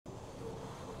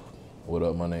What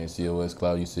up, my name is Cos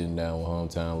Clout. You sitting down with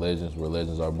HomeTown Legends, where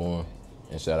legends are born.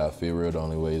 And shout out Feel Real, the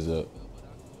only way is up.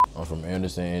 I'm from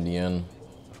Anderson, Indiana,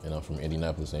 and I'm from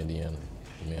Indianapolis, Indiana.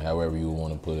 I mean, however you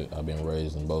want to put it. I've been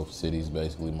raised in both cities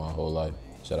basically my whole life.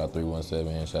 Shout out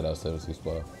 317 and shout out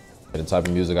 765. The type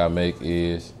of music I make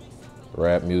is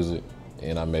rap music,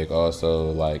 and I make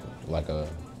also like a,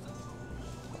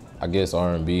 I guess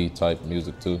R&B type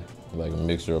music too, like a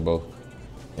mixture of both.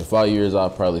 In 5 years,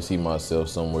 I'll probably see myself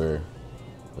somewhere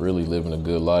really living a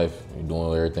good life,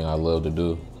 doing everything I love to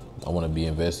do. I want to be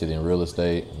invested in real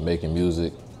estate, making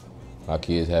music, my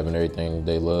kids having everything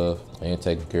they love, and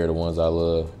taking care of the ones I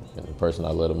love and the person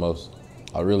I love the most.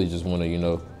 I really just want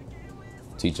to,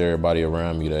 teach everybody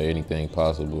around me that anything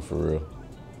possible for real.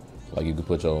 Like you can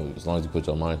as long as you put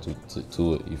your mind to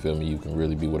it, you feel me? You can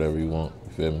really be whatever you want,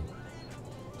 you feel me?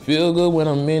 Feel good when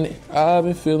I'm in it, I've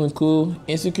been feeling cool.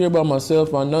 Insecure about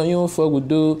myself, I know you don't fuck with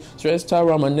dude. Stress tie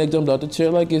around my neck, jumped out the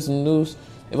chair like it's some news.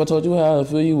 If I told you how I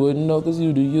feel, you wouldn't know, cause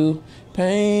you do you.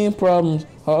 Pain, problems,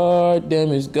 heart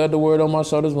damage. Got the word on my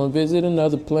shoulders when visit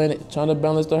another planet. Trying to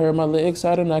balance the hurt, my legs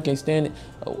hot and I can't stand it.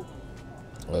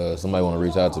 Oh. Somebody wanna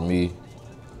reach out to me.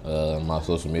 My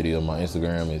social media, my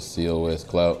Instagram is Cos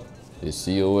Clout. It's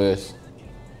Cos.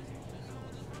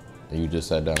 And you just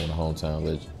sat down with a HomeTown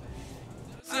legend.